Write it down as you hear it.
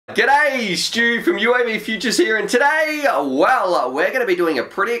G'day, Stu from UAVfutures here, and today, well, we're going to be doing a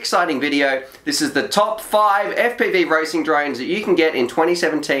pretty exciting video. This is the top 5 FPV racing drones that you can get in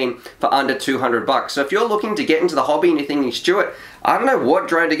 2017 for under 200 bucks. So if you're looking to get into the hobby and you're thinking, Stuart, I don't know what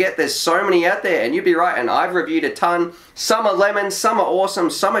drone to get, there's so many out there, and you'd be right, and I've reviewed a ton. Some are lemons, some are awesome,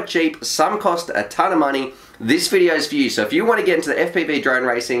 some are cheap, some cost a ton of money. This video is for you. So if you want to get into the FPV drone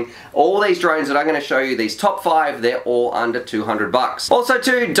racing, all these drones that I'm going to show you, these top 5, they're all under 200 bucks. Also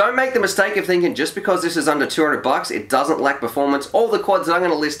too, don't make the mistake of thinking just because this is under 200 bucks, it doesn't lack performance. All the quads that I'm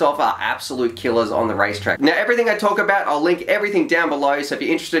going to list off are absolute killers on the racetrack. Now everything I talk about, I'll link everything down below, so if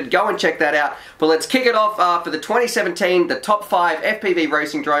you're interested, go and check that out. But let's kick it off for the 2017, the top 5 FPV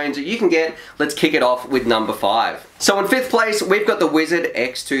racing drones that you can get. Let's kick it off with number 5. So in 5th place, we've got the Wizard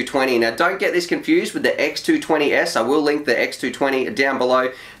X220. Now don't get this confused with the X220S. I will link the X220 down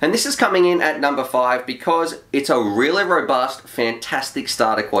below. And this is coming in at number 5 because it's a really robust, fantastic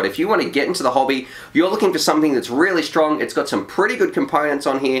starter quad. If you want to get into the hobby, you're looking for something that's really strong, it's got some pretty good components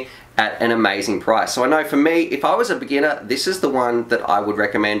on here at an amazing price. So I know for me, if I was a beginner, this is the one that I would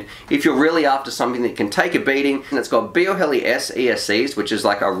recommend if you're really after something that can take a beating. And it's got Bioheli S ESCs, which is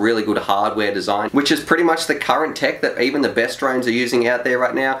like a really good hardware design, which is pretty much the current tech that even the best drones are using out there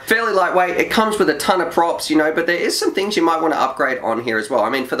right now. Fairly lightweight, it comes with a ton of props, you know, but there is some things you might want to upgrade on here as well. I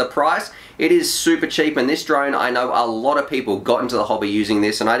mean, for the price, it is super cheap, and this drone, I know a lot of people got into the hobby using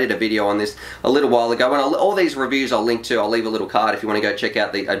this, and I did a video on this a little while ago, and all these reviews I'll link to. I'll leave a little card if you want to go check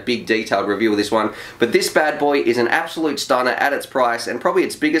out a big detailed review of this one. But this bad boy is an absolute stunner at its price, and probably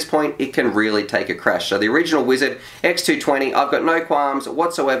its biggest point, it can really take a crash. So the original Wizard X220, I've got no qualms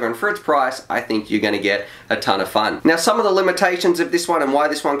whatsoever, and for its price, I think you're going to get a ton of fun. Now some of the limitations of this one and why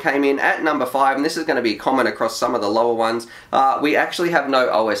this one came in at number 5, and this is going to be common across some of the lower ones, we actually have no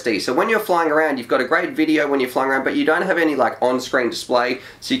OSD. So when you're flying around, you've got a great video when you're flying around, but you don't have any like on-screen display,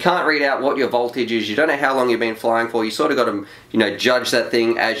 so you can't read out what your voltage is, you don't know how long you've been flying for, you sort of got to, you know, judge that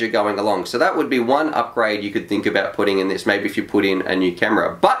thing as you're going along. So that would be one upgrade you could think about putting in this, maybe if you put in a new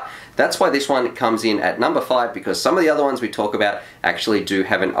camera. But that's why this one comes in at number 5, because some of the other ones we talk about actually do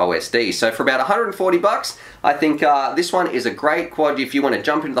have an OSD. So for about 140 bucks, I think this one is a great quad if you want to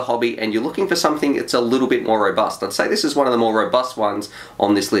jump into the hobby and you're looking for something that's a little bit more robust. I'd say this is one of the more robust ones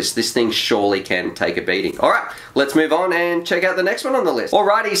on this list. This thing surely can take a beating. Alright, let's move on and check out the next one on the list.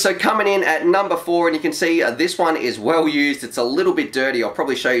 Alrighty, so coming in at number 4, and you can see this one is well used. It's a little bit dirty. I'll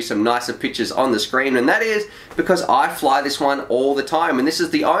probably show you some nicer pictures on the screen, and that is because I fly this one all the time, and this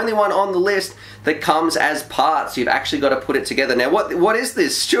is the only one on the list that comes as parts. You've actually got to put it together. Now what is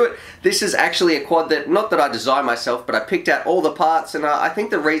this, Stuart? This is actually a quad that, not that I designed myself, but I picked out all the parts, and I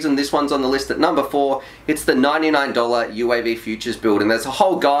think the reason this one's on the list at number 4, it's the $99 UAVfutures build, and there's a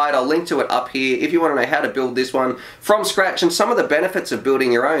whole guide. I'll link to it up here if you want to know how to build this one from scratch and some of the benefits of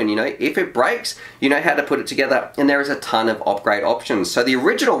building your own. You know, if it breaks, you know how to put it together, and there is a ton of upgrade options. So the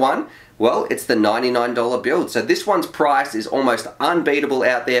original one, well, it's the $99 build. So this one's price is almost unbeatable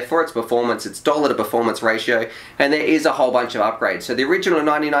out there for its performance, its dollar to performance ratio, and there is a whole bunch of upgrades. So the original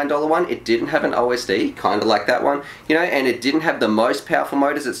 $99 one, it didn't have an OSD, kind of like that one, you know, and it didn't have the most powerful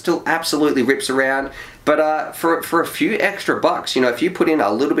motors. It still absolutely rips around. But for a few extra bucks, you know, if you put in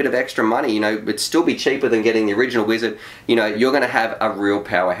a little bit of extra money, you know, it'd still be cheaper than getting the original Wizard. You know, you're going to have a real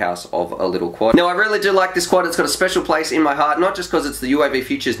powerhouse of a little quad. Now, I really do like this quad. It's got a special place in my heart, not just because it's the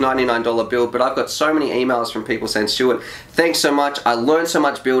UAVfutures $99 build, but I've got so many emails from people saying, Stuart, thanks so much. I learned so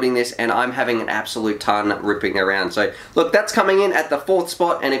much building this, and I'm having an absolute ton ripping around. So, look, that's coming in at the 4th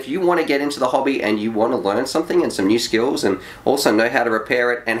spot, and if you want to get into the hobby and you want to learn something and some new skills and also know how to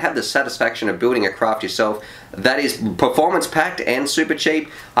repair it and have the satisfaction of building a craft yourself, that is performance packed and super cheap,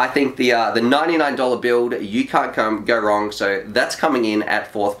 I think the $99 build, you can't go wrong. So that's coming in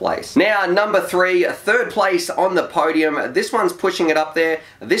at 4th place. Now number 3, 3rd place on the podium. This one's pushing it up there.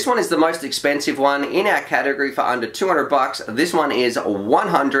 This one is the most expensive one in our category for under 200 bucks. This one is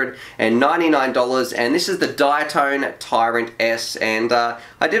 $199, and this is the Diatone Tyrant S. And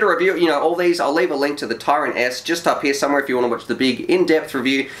I did a review, you know, all these, I'll leave a link to the Tyrant S just up here somewhere if you want to watch the big in-depth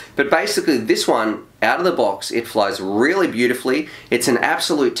review. But basically this one, out of the box, it flies really beautifully. It's an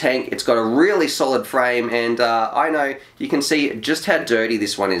absolute tank. It's got a really solid frame, and I know you can see just how dirty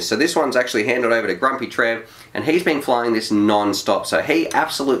this one is. So this one's actually handed over to Grumpy Trev. and he's been flying this non-stop. So he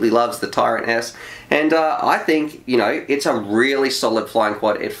absolutely loves the Tyrant S, and I think, you know, it's a really solid flying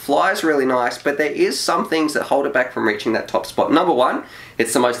quad. It flies really nice, but there is some things that hold it back from reaching that top spot. Number one,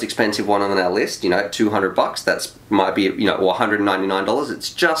 it's the most expensive one on our list, you know, 200 bucks. That's might be, you know, or $199.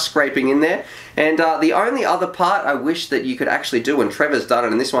 It's just scraping in there. And the only other part I wish that you could actually do, and Trevor's done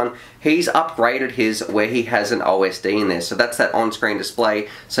it in this one, he's upgraded his where he has an OSD in there. So that's that on-screen display,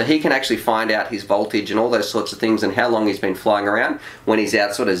 so he can actually find out his voltage and all those sorts of things and how long he's been flying around when he's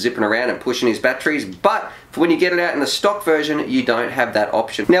out sort of zipping around and pushing his batteries. But when you get it out in the stock version, you don't have that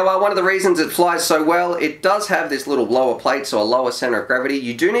option. Now, one of the reasons it flies so well, it does have this little lower plate, so a lower center of gravity.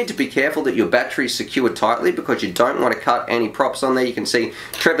 You do need to be careful that your battery is secured tightly because you don't want to cut any props on there. You can see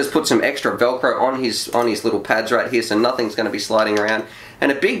Trevor's put some extra Velcro on his little pads right here, so nothing's going to be sliding around.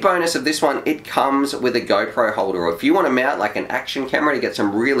 And a big bonus of this one, it comes with a GoPro holder. Or if you want to mount like an action camera to get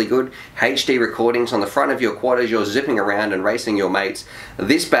some really good HD recordings on the front of your quad as you're zipping around and racing your mates,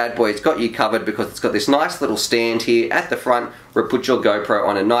 this bad boy's got you covered because it's got this nice little stand here at the front where it puts your GoPro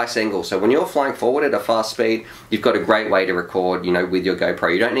on a nice angle. So when you're flying forward at a fast speed, you've got a great way to record, you know, with your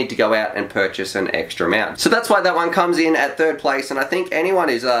GoPro. You don't need to go out and purchase an extra mount. So that's why that one comes in at third place. And I think anyone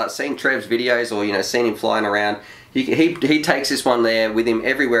who's seen Trev's videos or, you know, seen him flying around, he takes this one there with him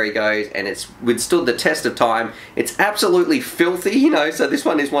everywhere he goes, and it's withstood the test of time. It's absolutely filthy, you know, so this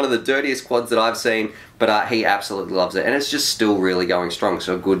one is one of the dirtiest quads that I've seen, but he absolutely loves it, and it's just still really going strong,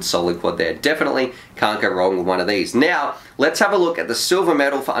 so a good solid quad there. Definitely can't go wrong with one of these. Now, let's have a look at the silver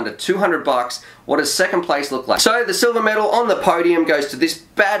medal for under 200 bucks. What does second place look like? So the silver medal on the podium goes to this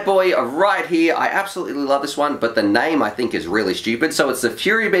bad boy right here. I absolutely love this one, but the name I think is really stupid. So it's the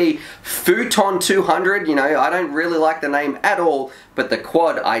Furibee Fuuton 200. You know, I don't really like the name at all, but the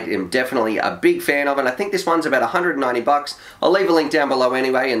quad I am definitely a big fan of, and I think this one's about 190 bucks. I'll leave a link down below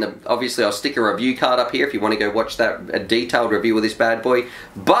anyway, and obviously I'll stick a review card up here if you want to go watch that, a detailed review of this bad boy.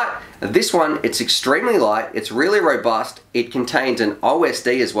 But this one, it's extremely light, it's really robust, it contains an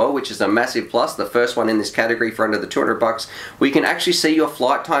OSD as well, which is a massive plus, the first one in this category for under the 200 bucks. We can actually see your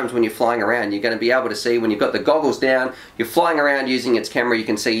flight times when you're flying around. You're going to be able to see when you've got the goggles down, you're flying around using its camera, you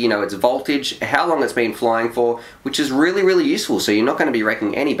can see, you know, its voltage, how long it's been flying for, which is really, really useful. So you're not going to be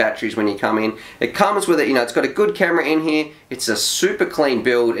wrecking any batteries when you come in. It comes with it, you know, it's got a good camera in here, it's a super clean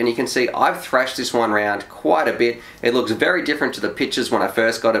build, and you can see I've thrashed this one around quite a bit. It looks very different to the pictures when I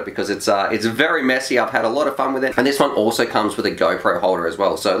first got it because it's very messy. I've had a lot of fun with it, and this one also comes with a GoPro holder as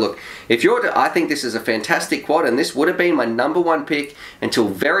well. So look, if you're, I think this is a fantastic quad, and this would have been my #1 pick until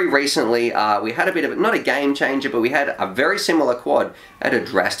very recently. We had a bit of, not a game changer, but we had a very similar quad at a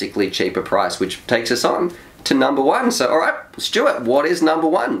drastically cheaper price, which takes us on to #1. So alright, Stuart, what is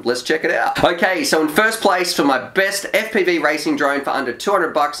 #1? Let's check it out. Okay, so in first place for my best FPV racing drone for under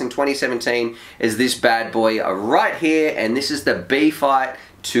 200 bucks in 2017 is this bad boy right here, and this is the Bfight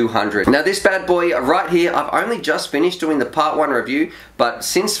 200. Now this bad boy right here, I've only just finished doing the part 1 review, but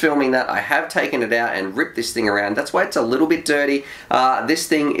since filming that I have taken it out and ripped this thing around. That's why it's a little bit dirty. This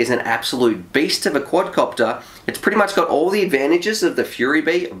thing is an absolute beast of a quadcopter. It's pretty much got all the advantages of the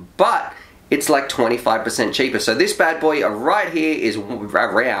Furibee, but it's like 25% cheaper. So this bad boy right here is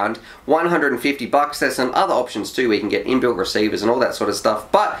around 150 bucks. There's some other options too where you can get inbuilt receivers and all that sort of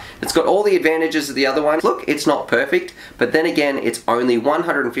stuff, but it's got all the advantages of the other one. Look, it's not perfect, but then again, it's only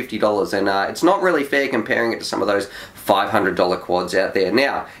 $150, and it's not really fair comparing it to some of those $500 quads out there.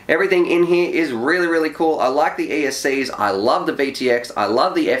 Now, everything in here is really, really cool. I like the ESCs, I love the VTX, I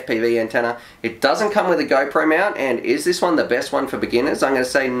love the FPV antenna. It doesn't come with a GoPro mount, and is this one the best one for beginners? I'm going to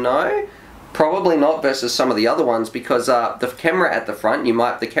say no. Probably not versus some of the other ones, because the camera at the front,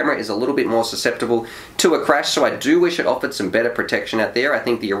 the camera is a little bit more susceptible to a crash, so I do wish it offered some better protection out there. I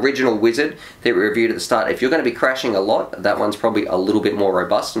think the original Wizard that we reviewed at the start, if you're going to be crashing a lot, that one's probably a little bit more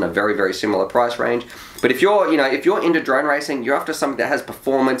robust and a very, very similar price range. But if you're, if you're into drone racing, you're after something that has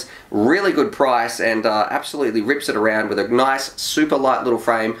performance, really good price, and absolutely rips it around with a nice, super light little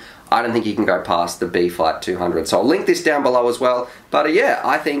frame, I don't think you can go past the Bfight 200. So I'll link this down below as well. But yeah,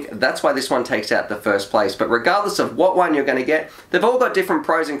 I think that's why this one takes out the first place. But regardless of what one you're going to get, they've all got different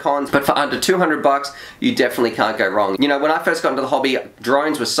pros and cons. But for under 200 bucks, you definitely can't go wrong. You know, when I first got into the hobby,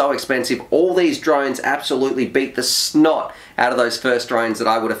 drones were so expensive. All these drones absolutely beat the snot out of those first drones that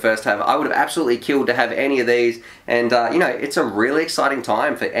I would have first have. I would have absolutely killed to have any of these. And you know, it's a really exciting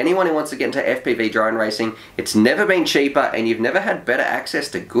time for anyone who wants to get into FPV drone racing. It's never been cheaper, and you've never had better access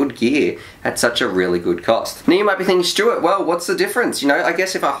to good gear at such a really good cost. Now you might be thinking, Stuart, well, what's the difference? You know, I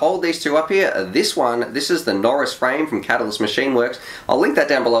guess if I hold these two up here, this is the Norris frame from Catalyst Machine Works. I'll link that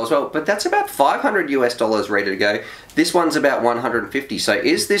down below as well, but that's about $500 US ready to go. This one's about 150. So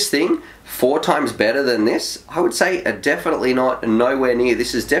is this thing 4 times better than this? I would say definitely not, nowhere near.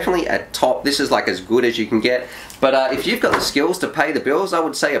 This is definitely a top. This is like as good as you can get. But if you've got the skills to pay the bills, I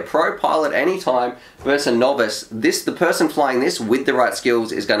would say a pro pilot anytime versus a novice. The person flying this with the right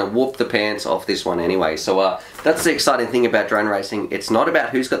skills is going to whoop the pants off this one anyway. So that's the exciting thing about drone racing. It's not about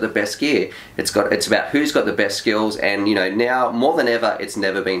who's got the best gear. It's about who's got the best skills. And you know, now more than ever, it's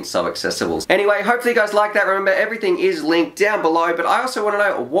never been so accessible. Anyway, hopefully you guys like that. Remember, everything is linked down below. But I also want to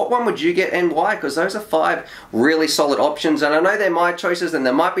know, what one would you get and why? Because those are 5 really solid options. And I know they're my choices, and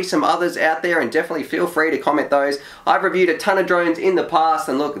there might be some others out there. And definitely feel free to comment those. I've reviewed a ton of drones in the past,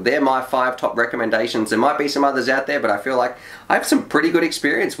 and look, they're my 5 top recommendations. There might be some others out there, but I feel like I have some pretty good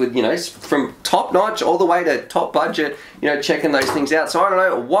experience with, you know, from top notch all the way to top budget, you know, checking those things out. So I don't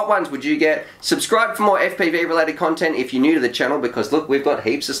know, what ones would you get? Subscribe for more FPV related content if you're new to the channel, because look, we've got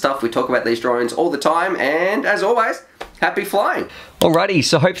heaps of stuff. We talk about these drones all the time, and as always, happy flying. Alrighty,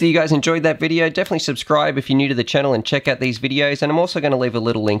 so hopefully you guys enjoyed that video. Definitely subscribe if you're new to the channel and check out these videos. And I'm also going to leave a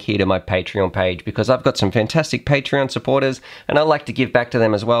little link here to my Patreon page, because I've got some fantastic Patreon supporters and I like to give back to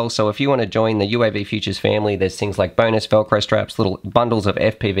them as well. So if you want to join the UAVfutures family, there's things like bonus velcro straps, little bundles of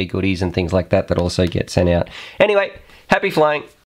FPV goodies and things like that that also get sent out. Anyway, happy flying.